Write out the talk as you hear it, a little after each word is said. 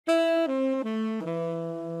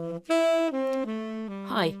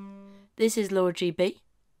Hi, this is Laura GB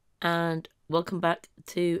and welcome back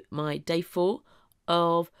to my day 4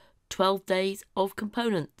 of 12 days of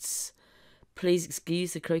components. Please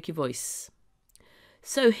excuse the croaky voice.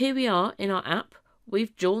 So here we are in our app.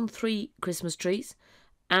 We've drawn 3 Christmas trees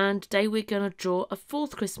and today we're going to draw a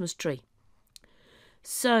 4th Christmas tree.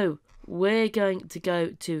 So we're going to go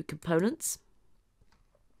to components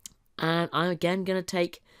and I'm again going to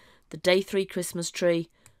take the day 3 Christmas tree,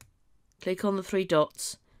 click on the 3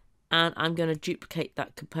 dots, and I'm going to duplicate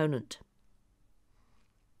that component.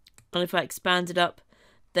 And if I expand it up,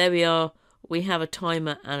 there we are, we have a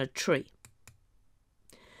timer and a tree.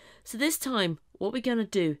 So this time, what we're going to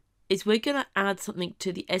do is we're going to add something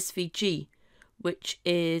to the SVG, which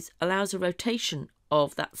allows a rotation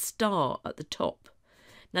of that star at the top.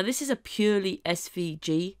 Now this is a purely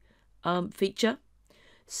SVG feature,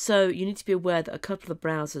 so you need to be aware that a couple of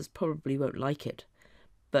browsers probably won't like it.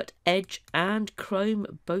 But Edge and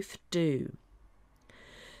Chrome both do.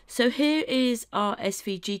 So here is our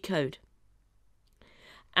SVG code.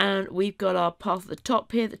 And we've got our path at the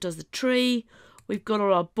top here that does the tree. We've got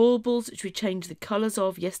all our baubles, which we changed the colours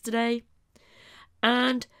of yesterday.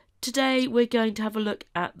 And today we're going to have a look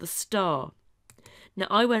at the star. Now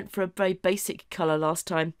I went for a very basic colour last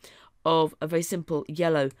time of a very simple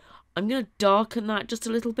yellow. I'm going to darken that just a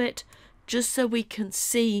little bit, just so we can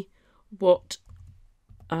see what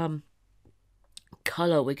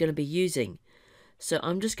colour we're going to be using. So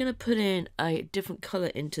I'm just going to put in a different colour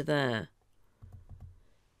into there.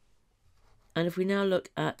 And if we now look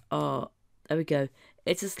at our, there we go,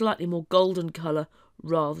 it's a slightly more golden colour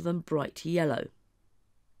rather than bright yellow.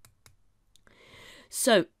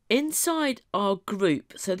 So inside our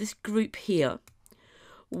group, so this group here,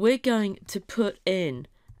 we're going to put in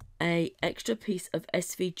an extra piece of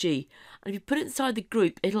SVG. And if you put it inside the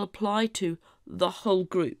group, it'll apply to the whole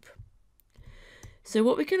group. So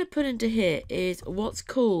what we're going to put into here is what's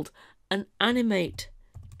called an animate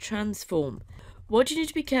transform. What you need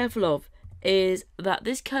to be careful of is that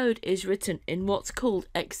this code is written in what's called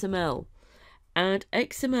XML, and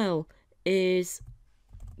XML is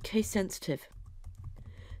case sensitive.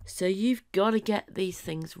 So you've got to get these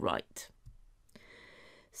things right.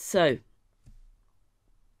 So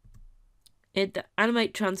the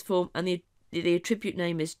animate transform and the attribute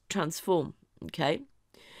name is transform. Okay,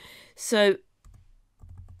 so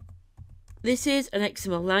this is an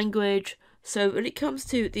XML language, so when it comes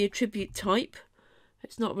to the attribute type,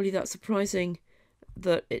 it's not really that surprising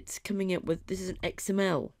that it's coming up with, this is an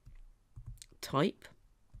XML type.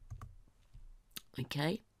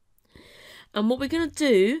 Okay, and what we're going to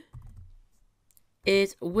do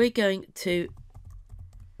is we're going to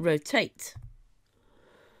rotate.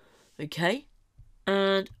 Okay,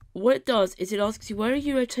 and what it does is it asks you, where are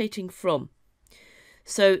you rotating from?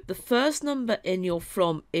 So the first number in your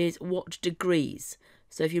from is what degrees.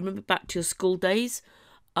 So if you remember back to your school days,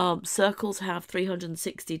 circles have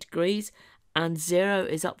 360 degrees and 0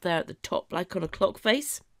 is up there at the top like on a clock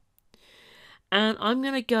face. And I'm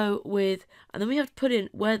going to go with, and then we have to put in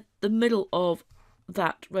where the middle of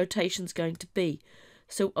that rotation is going to be.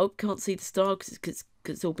 So, oh, can't see the star because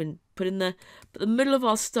it's all been put in there. But the middle of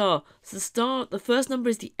our star, so the star, the first number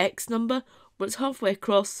is the X number, well, it's halfway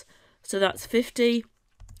across, so that's 50.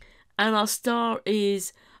 And our star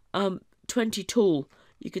is 20 tall.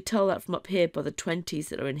 You could tell that from up here by the 20s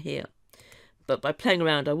that are in here. But by playing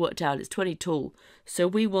around, I worked out it's 20 tall. So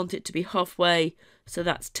we want it to be halfway, so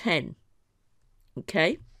that's 10.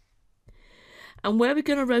 Okay? And where we're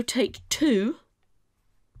going to rotate to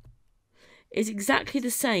is exactly the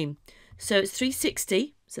same. So it's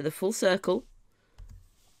 360, so the full circle.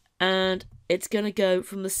 And it's going to go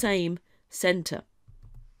from the same centre.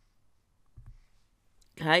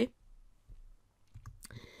 Okay?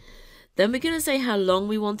 Then we're going to say how long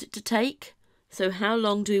we want it to take. So how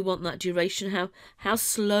long do we want that duration? How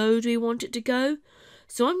slow do we want it to go?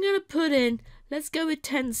 So I'm going to put in, let's go with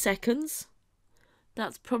 10 seconds.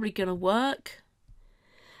 That's probably going to work.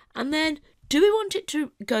 And then, do we want it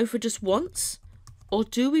to go for just once? Or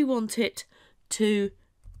do we want it to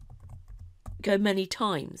go many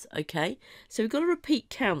times? Okay, so we've got a repeat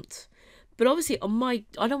count. But obviously on my,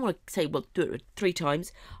 I don't want to say, well, do it 3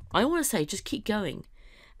 times. I want to say, just keep going.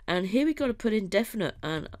 And here we've got to put indefinite.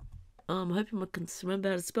 And I'm hoping I can remember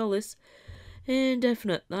how to spell this.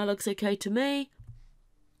 Indefinite. That looks okay to me.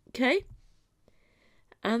 Okay.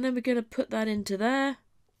 And then we're going to put that into there.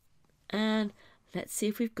 And let's see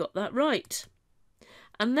if we've got that right.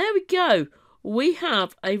 And there we go. We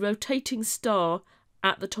have a rotating star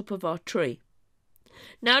at the top of our tree.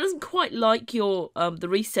 Now it doesn't quite like your the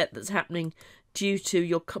reset that's happening due to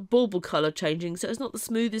your bauble colour changing, so it's not the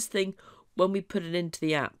smoothest thing when we put it into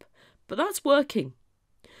the app. But that's working.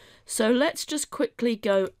 So let's just quickly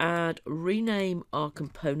go and rename our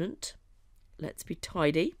component. Let's be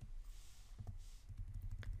tidy.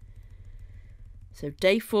 So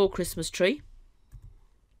day 4 Christmas tree.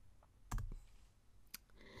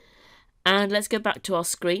 And let's go back to our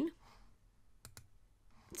screen.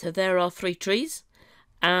 So there are 3 trees.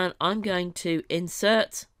 And I'm going to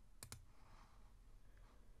insert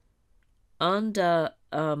under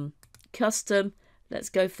custom. Let's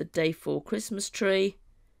go for the day 4 Christmas tree.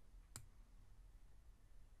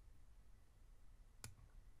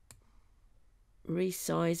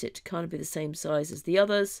 Resize it to kind of be the same size as the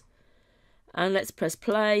others. And let's press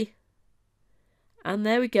play. And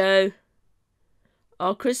there we go.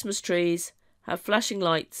 Our Christmas trees have flashing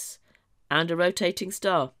lights and a rotating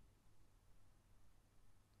star.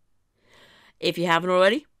 If you haven't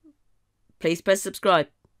already, please press subscribe.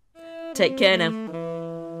 Take care now.